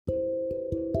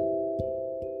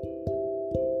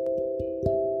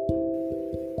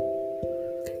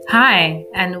Hi,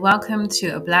 and welcome to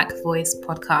a Black Voice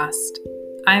podcast.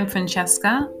 I'm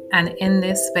Francesca, and in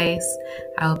this space,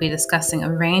 I will be discussing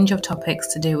a range of topics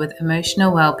to do with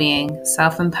emotional well-being,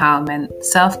 self-empowerment,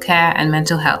 self-care, and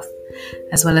mental health,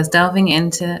 as well as delving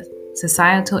into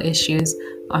societal issues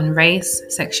on race,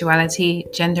 sexuality,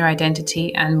 gender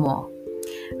identity, and more.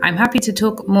 I'm happy to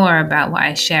talk more about what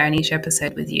I share in each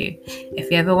episode with you.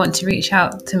 If you ever want to reach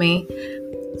out to me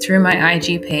through my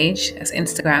IG page, as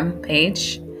Instagram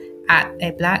page, at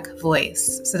a Black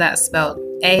Voice. So that's spelled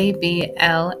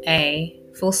ABLA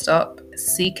full stop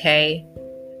CK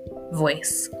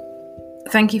voice.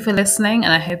 Thank you for listening,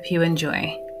 and I hope you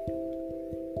enjoy.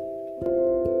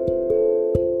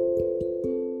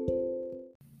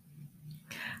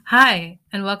 Hi,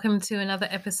 and welcome to another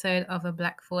episode of A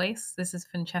Black Voice. This is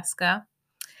Francesca.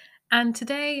 And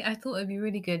today I thought it'd be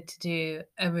really good to do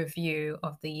a review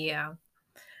of the year.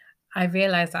 I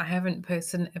realized I haven't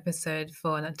posted an episode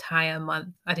for an entire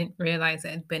month. I didn't realize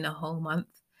it had been a whole month.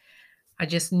 I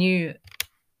just knew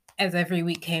as every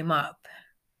week came up,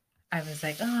 I was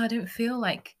like, oh, I don't feel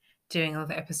like doing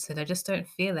another episode. I just don't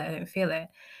feel it. I don't feel it.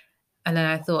 And then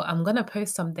I thought, I'm going to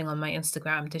post something on my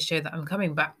Instagram to show that I'm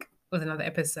coming back with another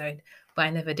episode, but I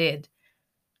never did.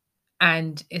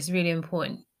 And it's really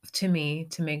important to me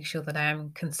to make sure that I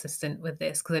am consistent with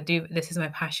this because this is my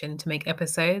passion, to make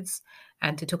episodes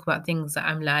and to talk about things that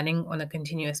I'm learning on a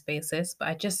continuous basis. But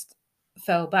I just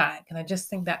fell back, and I just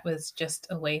think that was just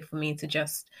a way for me to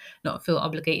just not feel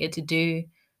obligated to do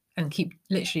and keep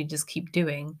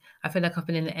doing. I feel like I've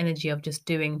been in the energy of just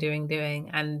doing.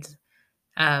 And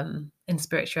in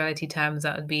spirituality terms,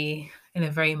 that would be in a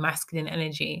very masculine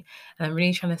energy. And I'm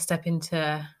really trying to step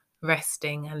into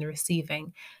resting and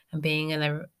receiving and being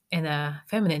in a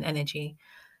feminine energy,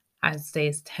 as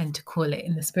they tend to call it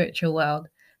in the spiritual world.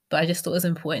 But I just thought it was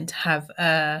important to have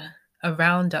a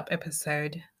roundup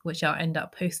episode, which I'll end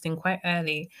up posting quite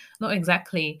early, not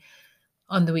exactly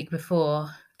on the week before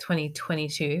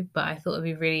 2022, but I thought it'd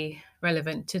be really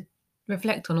relevant to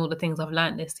reflect on all the things I've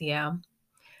learned this year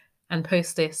and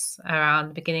post this around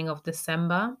the beginning of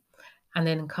December, and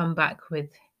then come back with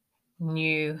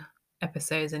new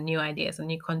episodes and new ideas and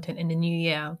new content in the new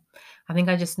year. I think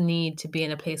I just need to be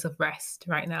in a place of rest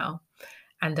right now.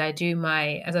 And I do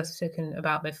as I've spoken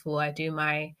about before, I do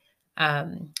my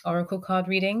oracle card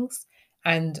readings.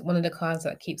 And one of the cards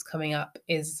that keeps coming up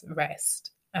is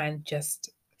rest and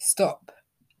just stop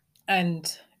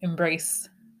and embrace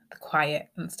the quiet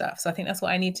and stuff. So I think that's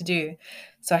what I need to do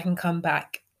so I can come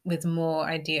back with more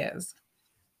ideas.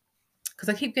 Because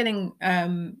I keep getting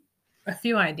a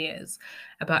few ideas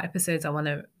about episodes I want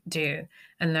to do.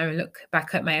 And I look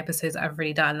back at my episodes I've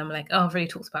already done. And I'm like, oh, I've already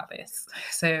talked about this.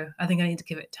 So I think I need to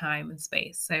give it time and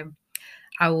space. So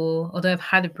I will, although I've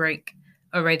had a break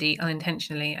already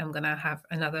unintentionally, I'm going to have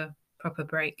another proper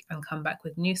break and come back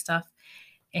with new stuff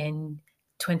in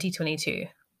 2022.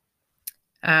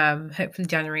 Hopefully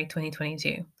January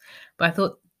 2022. But I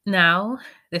thought now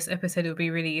this episode would be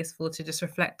really useful to just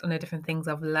reflect on the different things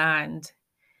I've learned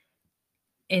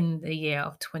in the year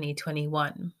of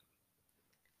 2021.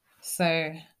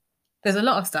 So there's a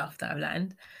lot of stuff that I've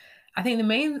learned. I think the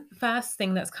main first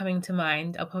thing that's coming to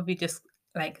mind, I'll probably just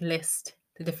list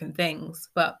the different things,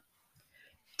 but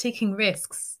taking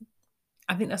risks.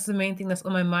 I think that's the main thing that's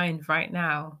on my mind right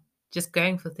now. Just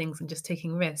going for things and just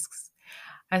taking risks.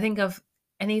 I think of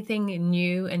anything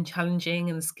new and challenging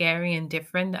and scary and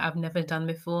different that I've never done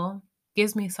before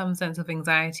gives me some sense of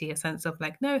anxiety, a sense of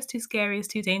no, it's too scary, it's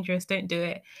too dangerous, don't do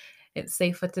it. It's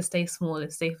safer to stay small,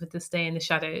 it's safer to stay in the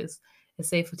shadows, it's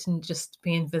safer to just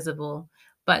be invisible.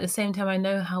 But at the same time, I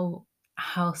know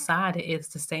how sad it is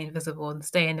to stay invisible and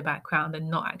stay in the background and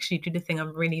not actually do the thing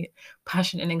I'm really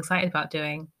passionate and excited about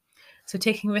doing. So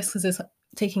taking risks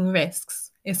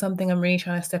is something I'm really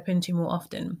trying to step into more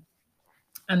often.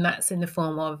 And that's in the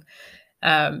form of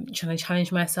trying to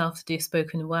challenge myself to do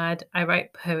spoken word. I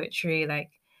write poetry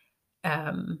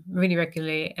really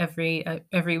regularly.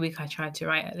 Every week I try to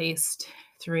write at least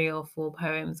 3 or 4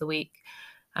 poems a week.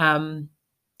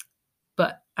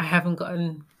 But I haven't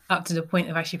gotten up to the point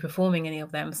of actually performing any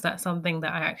of them. So that's something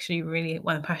that I actually really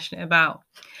am passionate about.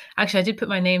 Actually, I did put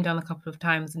my name down a couple of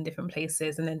times in different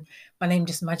places, and then my name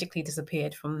just magically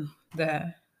disappeared from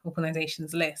the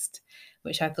organization's list,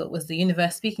 which I thought was the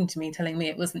universe speaking to me, telling me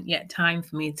it wasn't yet time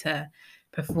for me to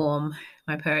perform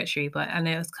my poetry, but I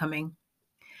know it's coming.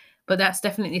 But that's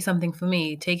definitely something for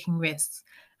me, taking risks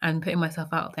and putting myself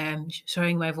out there and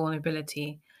showing my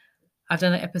vulnerability. I've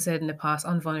done an episode in the past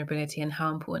on vulnerability and how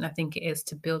important I think it is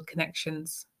to build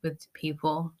connections with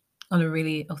people on a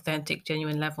really authentic,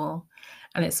 genuine level.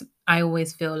 And I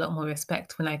always feel a lot more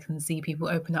respect when I can see people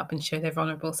open up and show their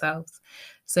vulnerable selves.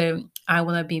 So I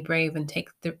want to be brave and take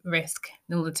the risk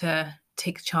in order to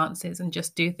take chances and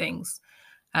just do things.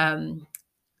 Um,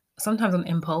 Sometimes on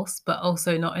impulse, but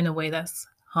also not in a way that's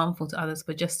harmful to others,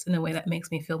 but just in a way that makes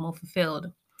me feel more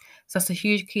fulfilled. So that's a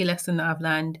huge key lesson that I've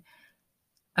learned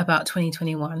about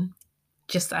 2021.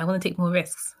 Just I want to take more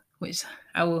risks, which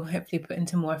I will hopefully put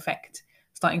into more effect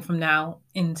starting from now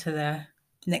into the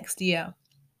next year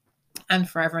and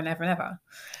forever and ever and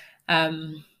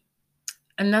ever.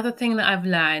 Another thing that I've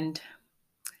learned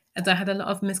is I had a lot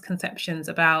of misconceptions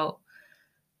about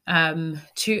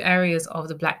two areas of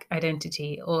the Black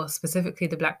identity, or specifically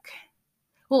the Black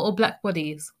or Black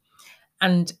bodies.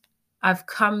 And I've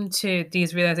come to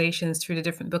these realizations through the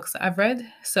different books that I've read.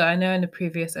 So I know in the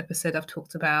previous episode I've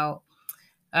talked about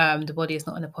The Body is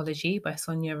Not an Apology by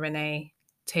Sonia Renee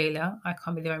Taylor. I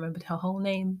can't believe I remembered her whole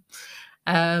name.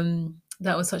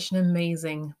 That was such an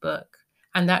amazing book.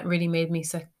 And that really made me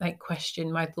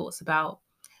question my thoughts about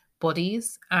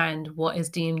bodies and what is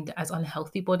deemed as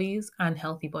unhealthy bodies and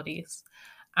healthy bodies.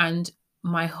 And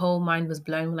my whole mind was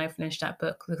blown when I finished that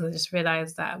book, because I just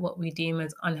realized that what we deem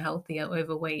as unhealthy or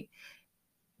overweight,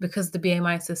 because the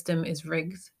BMI system is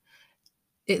rigged,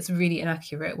 it's really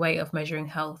inaccurate way of measuring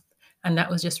health. And that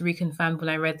was just reconfirmed when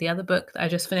I read the other book that I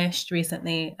just finished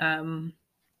recently,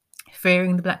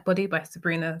 Fearing the Black Body by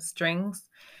Sabrina Strings,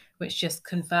 which just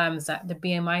confirms that the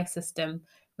BMI system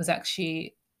was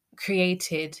actually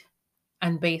created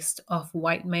and based off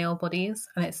white male bodies,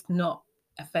 and it's not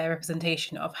a fair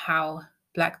representation of how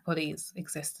Black bodies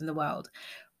exist in the world.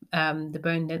 The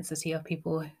bone density of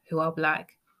people who are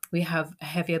Black, we have a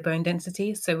heavier bone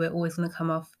density, so we're always going to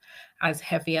come off as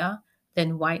heavier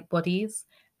than white bodies,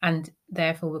 and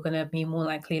therefore we're going to be more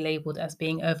likely labeled as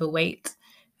being overweight,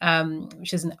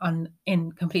 which is an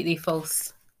completely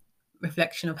false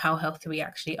reflection of how healthy we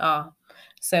actually are.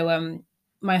 So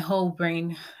my whole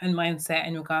brain and mindset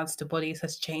in regards to bodies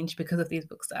has changed because of these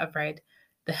books that I've read,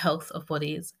 The Health of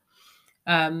Bodies.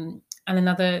 And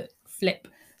another flip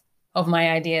of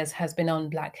my ideas has been on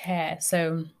Black hair.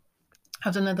 So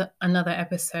I've done another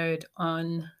episode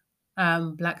on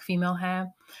Black female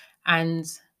hair and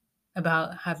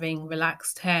about having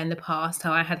relaxed hair in the past,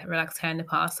 how I had relaxed hair in the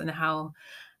past and how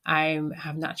I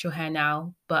have natural hair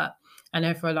now. But I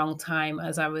know for a long time,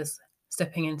 as I was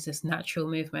stepping into this natural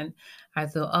movement, I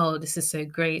thought, oh, this is so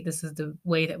great. This is the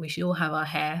way that we should all have our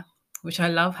hair, which I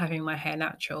love having my hair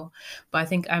natural. But I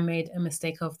think I made a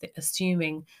mistake of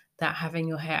assuming that having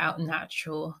your hair out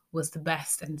natural was the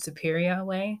best and superior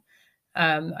way.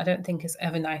 I don't think it's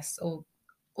ever nice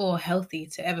or healthy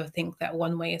to ever think that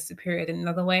one way is superior than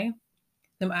another way,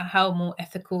 no matter how more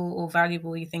ethical or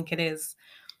valuable you think it is.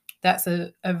 That's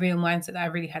a real mindset that I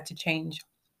really had to change.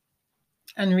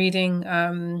 And reading,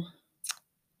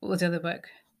 what was the other book?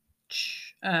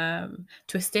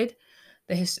 Twisted,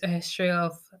 the history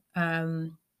of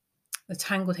the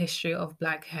tangled history of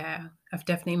Black hair. I've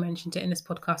definitely mentioned it in this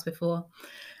podcast before.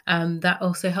 That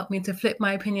also helped me to flip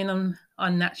my opinion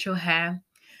on natural hair.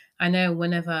 I know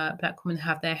whenever Black women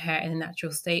have their hair in a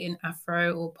natural state, in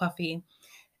afro or puffy,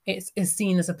 it's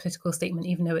seen as a political statement,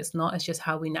 even though it's not. It's just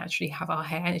how we naturally have our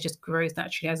hair, and it just grows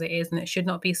naturally as it is, and it should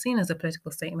not be seen as a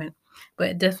political statement. But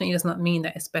it definitely does not mean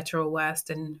that it's better or worse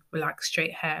than relaxed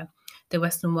straight hair. The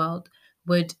Western world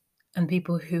would, and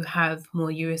people who have more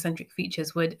Eurocentric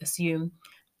features would assume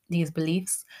these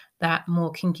beliefs that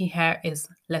more kinky hair is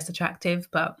less attractive.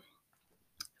 But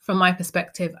from my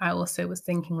perspective, I also was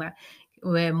thinking that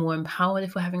we're more empowered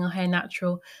if we're having our hair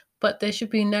natural, but there should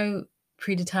be no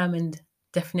predetermined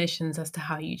definitions as to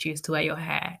how you choose to wear your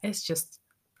hair. It's just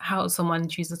how someone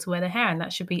chooses to wear their hair, and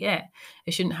that should be it.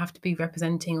 It shouldn't have to be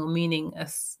representing or meaning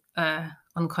a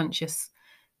unconscious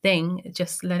thing.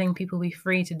 Just letting people be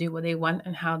free to do what they want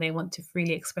and how they want to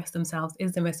freely express themselves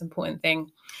is the most important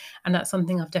thing. And that's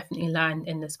something I've definitely learned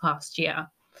in this past year,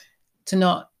 to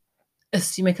not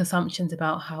make assumptions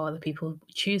about how other people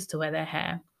choose to wear their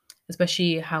hair,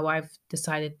 especially how I've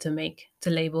decided to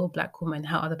label Black women,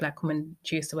 how other Black women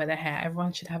choose to wear their hair.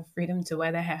 Everyone should have freedom to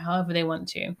wear their hair however they want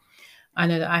to. I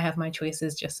know that I have my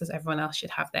choices just as everyone else should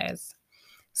have theirs.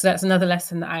 So that's another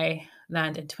lesson that I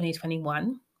learned in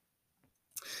 2021.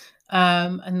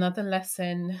 Another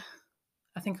lesson,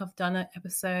 I think I've done an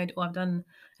episode or I've done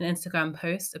an Instagram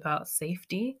post about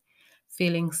safety,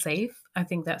 feeling safe. I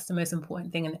think that's the most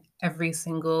important thing in every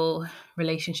single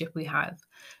relationship we have.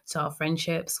 So our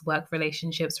friendships, work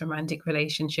relationships, romantic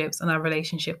relationships, and our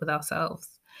relationship with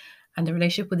ourselves and the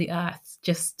relationship with the earth,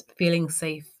 just feeling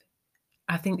safe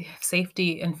I think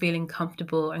safety and feeling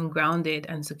comfortable and grounded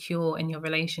and secure in your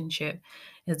relationship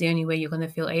is the only way you're going to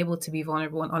feel able to be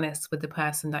vulnerable and honest with the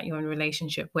person that you're in a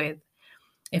relationship with.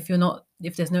 If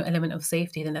there's no element of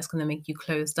safety, then that's going to make you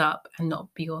closed up and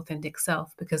not be your authentic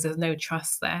self, because there's no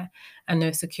trust there and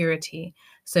no security.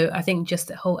 So I think just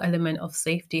the whole element of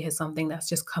safety is something that's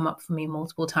just come up for me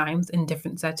multiple times in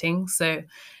different settings. So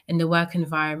in the work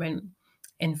environment,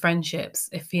 in friendships,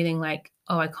 if feeling like,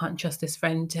 oh, I can't trust this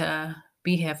friend to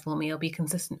be here for me or be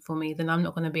consistent for me, then I'm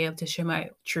not going to be able to show my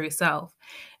true self.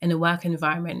 In the work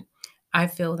environment, I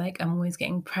feel like I'm always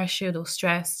getting pressured or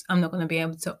stressed. I'm not going to be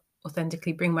able to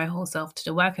authentically bring my whole self to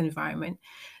the work environment.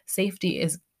 Safety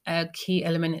is a key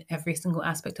element in every single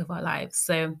aspect of our lives.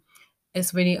 So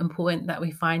it's really important that we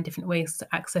find different ways to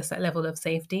access that level of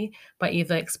safety by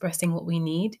either expressing what we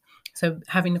need. So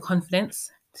having the confidence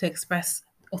to express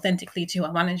authentically to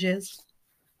our managers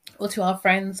or to our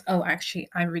friends, oh, actually,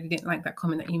 I really didn't like that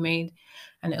comment that you made.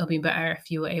 And it'll be better if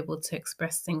you were able to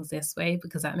express things this way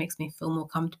because that makes me feel more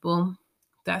comfortable.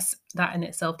 That in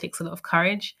itself takes a lot of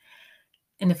courage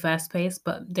in the first place,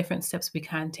 but different steps we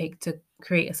can take to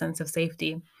create a sense of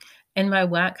safety. In my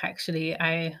work, actually,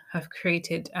 I have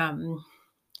created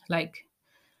like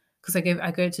because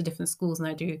I go to different schools and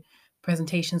I do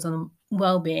presentations on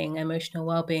well-being, emotional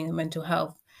well-being, and mental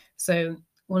health. So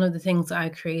one of the things that I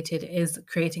created is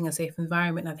creating a safe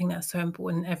environment. I think that's so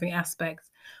important in every aspect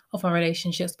of our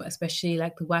relationships, but especially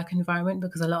like the work environment,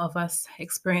 because a lot of us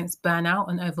experience burnout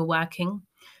and overworking.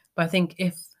 But I think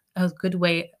if a good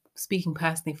way, speaking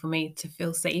personally for me, to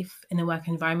feel safe in a work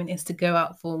environment is to go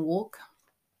out for a walk.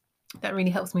 That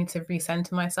really helps me to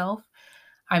recenter myself.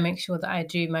 I make sure that I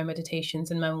do my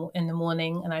meditations in the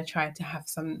morning, and I try to have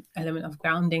some element of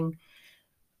grounding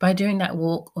by doing that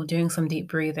walk or doing some deep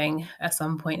breathing at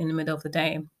some point in the middle of the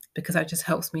day, because that just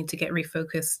helps me to get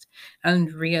refocused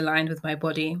and realigned with my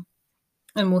body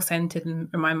and more centered, and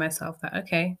remind myself that,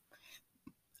 okay,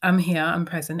 I'm here, I'm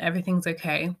present, everything's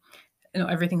okay.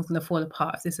 Not everything's going to fall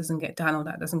apart if this doesn't get done or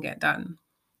that doesn't get done.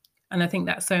 And I think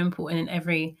that's so important in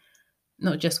every,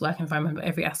 not just work environment, but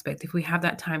every aspect. If we have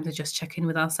that time to just check in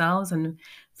with ourselves and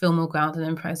feel more grounded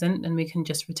and present, then we can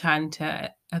just return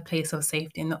to a place of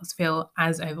safety and not feel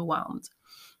as overwhelmed.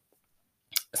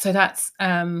 So that's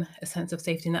a sense of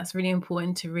safety, and that's really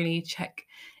important to really check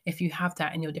if you have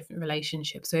that in your different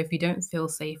relationships. So if you don't feel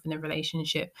safe in a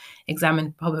relationship,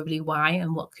 examine probably why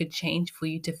and what could change for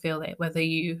you to feel it, whether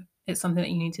it's something that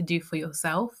you need to do for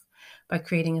yourself by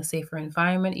creating a safer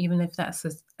environment, even if that's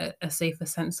a safer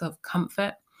sense of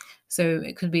comfort. So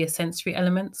it could be a sensory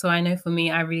element. So I know for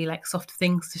me, I really like soft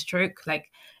things to stroke,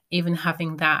 like even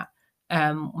having that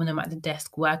when I'm at the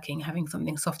desk working, having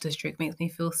something soft to stroke makes me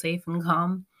feel safe and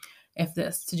calm. If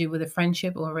that's to do with a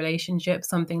friendship or a relationship,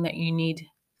 something that you need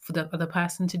for the other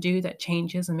person to do that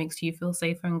changes and makes you feel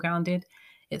safer and grounded,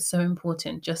 it's so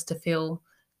important just to feel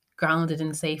grounded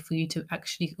and safe for you to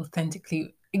actually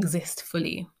authentically exist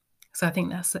fully. So I think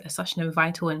that's such a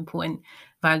vital and important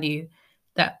value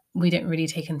that we don't really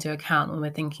take into account when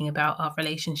we're thinking about our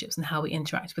relationships and how we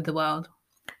interact with the world.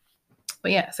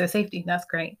 But yeah, so safety, that's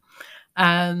great.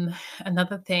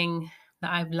 Another thing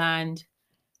that I've learned,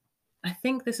 I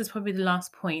think this is probably the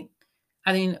last point.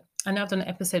 I mean, I know I've done an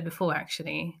episode before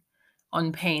actually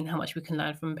on pain, how much we can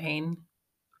learn from pain.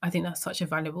 I think that's such a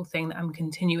valuable thing that I'm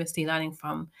continuously learning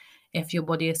from. If your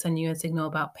body is sending you a signal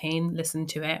about pain, listen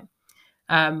to it.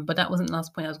 But that wasn't the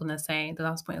last point I was going to say. The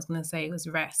last point I was going to say was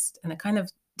rest. And it kind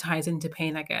of ties into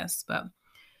pain, I guess. But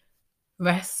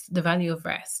rest, the value of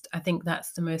rest, I think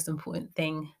that's the most important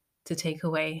thing to take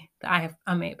away that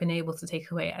I may have been able to take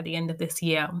away at the end of this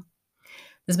year.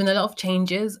 There's been a lot of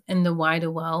changes in the wider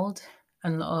world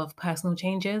and a lot of personal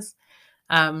changes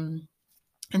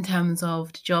in terms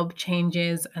of job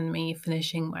changes and me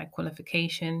finishing my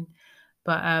qualification.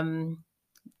 But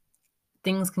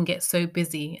things can get so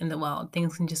busy in the world.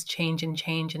 Things can just change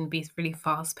and be really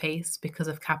fast paced because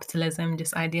of capitalism.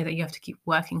 This idea that you have to keep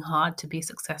working hard to be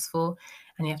successful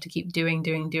and you have to keep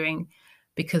doing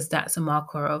because that's a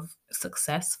marker of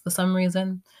success for some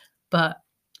reason. But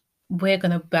we're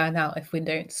going to burn out if we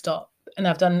don't stop. And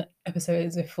I've done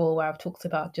episodes before where I've talked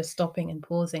about just stopping and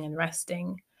pausing and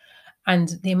resting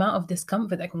and the amount of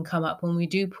discomfort that can come up when we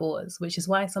do pause, which is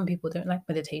why some people don't like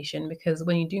meditation, because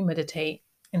when you do meditate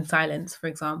in silence, for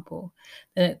example,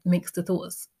 then it makes the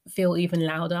thoughts feel even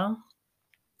louder.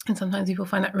 And sometimes people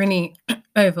find that really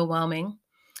overwhelming.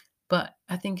 But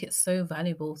I think it's so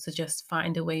valuable to just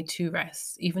find a way to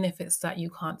rest, even if it's that you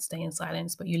can't stay in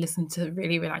silence, but you listen to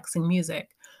really relaxing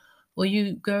music, or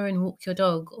you go and walk your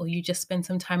dog, or you just spend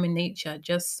some time in nature.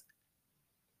 Just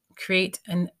create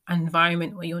an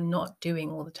environment where you're not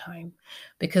doing all the time,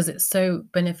 because it's so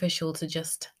beneficial to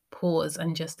just pause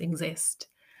and just exist.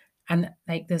 And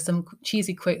like there's some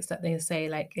cheesy quotes that they say,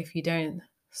 like, if you don't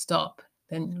stop,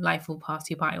 then life will pass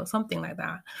you by, or something like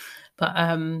that. But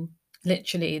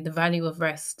literally the value of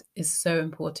rest is so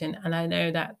important. And I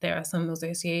know that there are some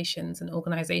associations and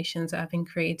organizations that have been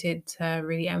created to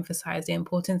really emphasize the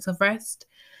importance of rest.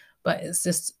 But it's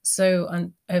just so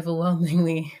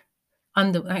overwhelmingly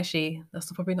actually,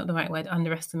 that's probably not the right word,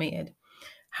 underestimated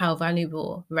how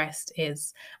valuable rest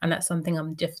is. And that's something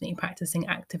I'm definitely practicing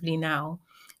actively now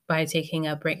by taking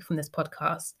a break from this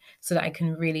podcast so that I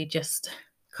can really just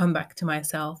come back to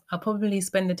myself. I'll probably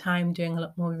spend the time doing a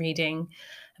lot more reading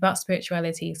about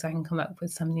spirituality so I can come up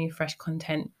with some new, fresh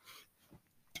content.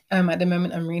 At the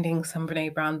moment, I'm reading some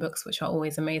Brene Brown books, which are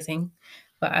always amazing.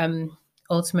 But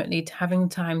ultimately, having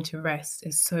time to rest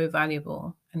is so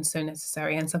valuable and so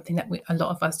necessary, and something that a lot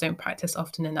of us don't practice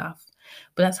often enough.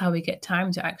 But that's how we get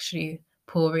time to actually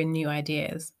pour in new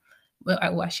ideas. Well,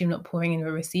 actually, not pouring in,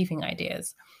 we're receiving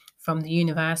ideas from the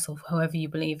universe or whoever you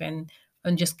believe in.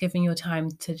 And just giving your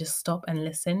time to just stop and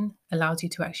listen allows you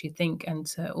to actually think and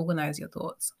to organize your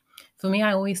thoughts. For me,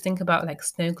 I always think about like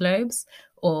snow globes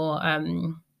or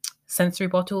sensory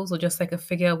bottles, or just like a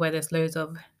figure where there's loads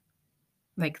of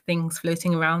like things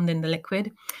floating around in the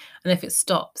liquid. And if it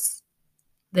stops,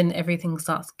 then everything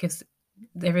gets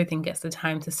the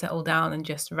time to settle down and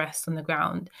just rest on the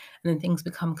ground, and then things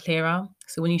become clearer.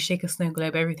 So when you shake a snow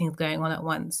globe, everything's going on at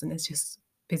once and it's just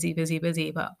busy, busy, busy.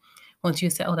 But once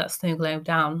you settle that snow globe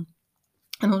down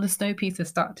and all the snow pieces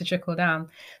start to trickle down,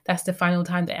 that's the final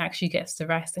time that it actually gets to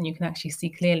rest and you can actually see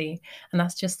clearly. And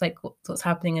that's just like what's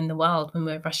happening in the world when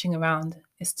we're rushing around.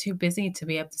 It's too busy to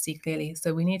be able to see clearly.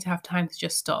 So we need to have time to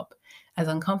just stop, as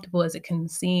uncomfortable as it can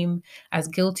seem, as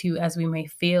guilty as we may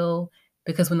feel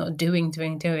because we're not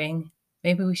doing.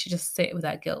 Maybe we should just sit with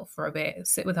that guilt for a bit,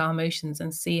 sit with our emotions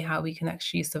and see how we can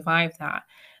actually survive that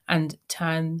and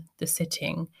turn the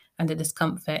sitting and the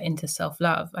discomfort into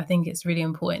self-love. I think it's really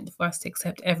important for us to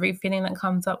accept every feeling that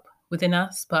comes up within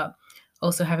us, but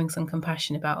also having some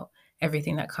compassion about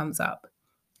everything that comes up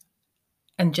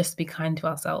and just be kind to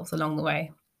ourselves along the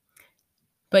way.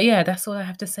 But yeah, that's all I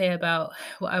have to say about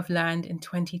what I've learned in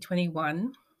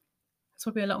 2021. There's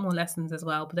probably a lot more lessons as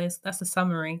well, but that's a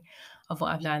summary of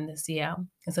what I've learned this year.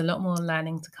 There's a lot more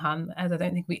learning to come, as I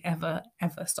don't think we ever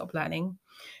stop learning.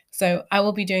 So I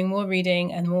will be doing more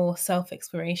reading and more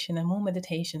self-exploration and more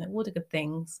meditation and all the good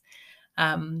things.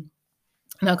 And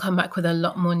I'll come back with a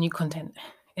lot more new content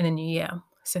in the new year.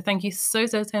 So thank you so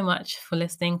much for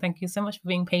listening. Thank you so much for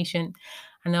being patient.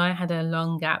 I know I had a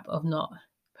long gap of not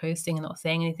posting and not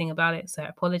saying anything about it, so I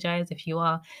apologize if you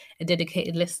are a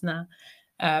dedicated listener.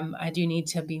 I do need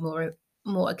to be more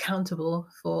accountable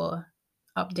for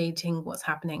updating what's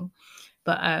happening.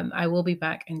 But I will be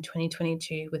back in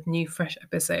 2022 with new, fresh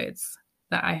episodes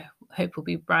that I hope will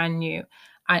be brand new.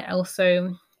 I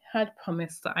also had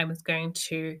promised that I was going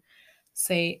to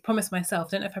promise myself,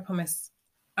 don't know if I promised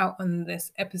out on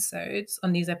these episodes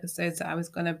that I was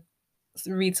going to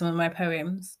read some of my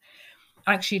poems.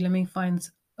 Actually, let me find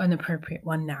an appropriate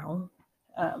one now.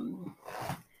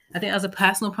 I think that was a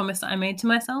personal promise that I made to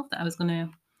myself that I was going to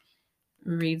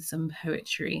read some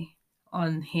poetry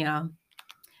on here.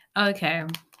 Okay.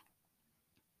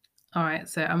 All right,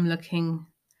 so I'm looking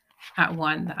at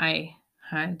one that I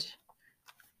had.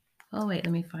 Oh, wait,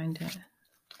 let me find it.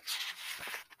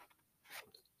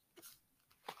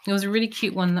 It was a really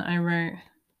cute one that I wrote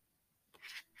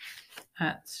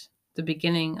at the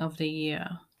beginning of the year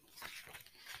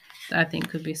that I think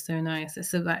could be so nice.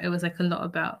 It was like a lot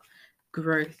about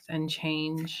growth and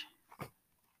change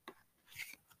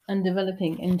and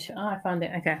developing into. Oh, I found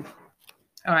it. Okay.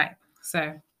 All right.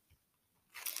 So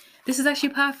this is actually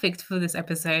perfect for this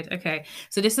episode. Okay.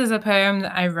 So this is a poem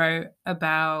that I wrote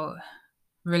about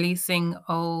releasing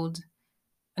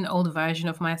an old version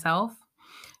of myself.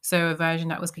 So a version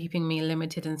that was keeping me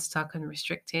limited and stuck and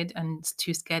restricted and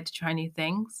too scared to try new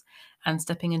things, and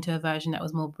stepping into a version that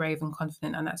was more brave and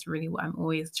confident. And that's really what I'm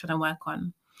always trying to work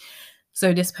on.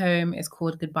 So this poem is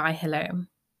called Goodbye Hello.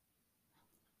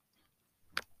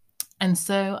 And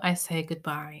so I say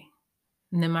goodbye,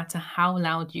 no matter how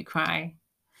loud you cry.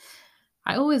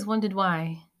 I always wondered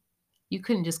why you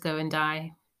couldn't just go and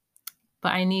die,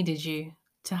 but I needed you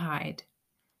to hide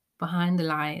behind the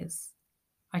lies.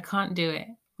 I can't do it.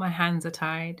 My hands are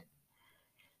tied.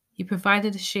 You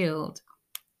provided a shield,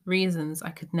 reasons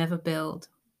I could never build,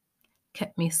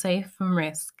 kept me safe from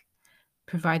risk,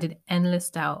 provided endless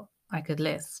doubt I could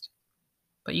list.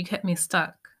 But you kept me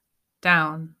stuck,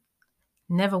 down,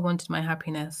 never wanted my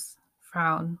happiness,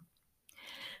 frown.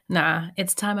 Nah,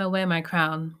 it's time I wear my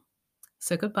crown.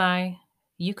 So goodbye,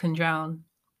 you can drown.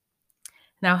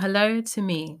 Now hello to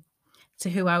me, to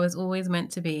who I was always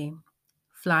meant to be,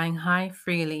 flying high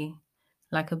freely,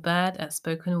 like a bird at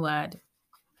spoken word.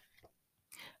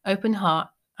 Open heart,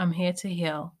 I'm here to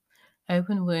heal.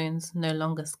 Open wounds, no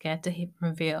longer scared to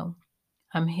reveal.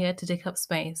 I'm here to take up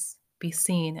space, be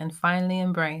seen, and finally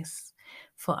embrace.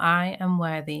 For I am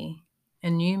worthy. A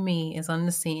new me is on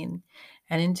the scene,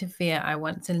 and into fear I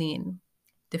want to lean.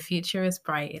 The future is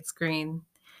bright, it's green,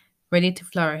 ready to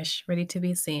flourish, ready to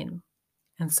be seen.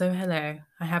 And so, hello,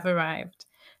 I have arrived.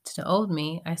 To the old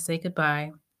me, I say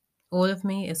goodbye. All of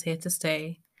me is here to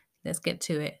stay. Let's get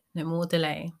to it, no more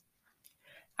delay.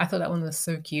 I thought that one was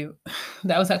so cute.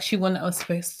 That was actually one that I was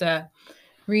supposed to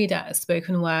read at a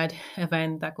spoken word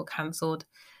event that got cancelled.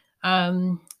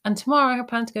 And tomorrow I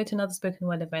plan to go to another spoken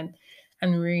word event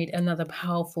and read another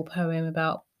powerful poem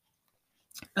about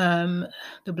um,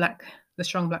 the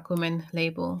strong black woman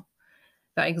label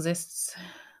that exists.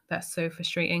 That's so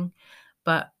frustrating.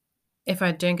 But if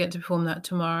I don't get to perform that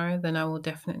tomorrow, then I will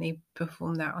definitely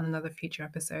perform that on another future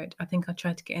episode. I think I'll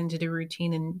try to get into the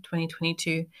routine in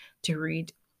 2022 to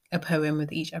read a poem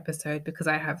with each episode because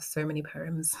I have so many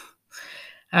poems.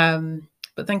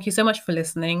 But thank you so much for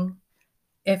listening.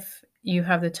 If you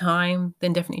have the time,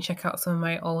 then definitely check out some of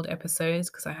my old episodes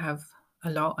because I have a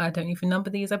lot. I don't even number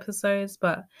these episodes,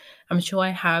 but I'm sure I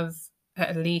have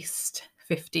at least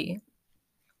 50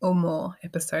 or more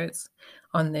episodes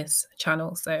on this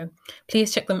channel. So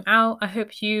please check them out. I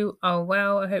hope you are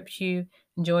well. I hope you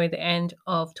enjoy the end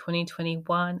of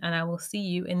 2021, and I will see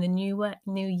you in the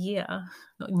new year.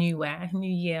 Not new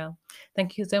year.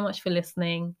 Thank you so much for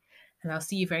listening, and I'll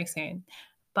see you very soon.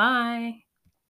 Bye.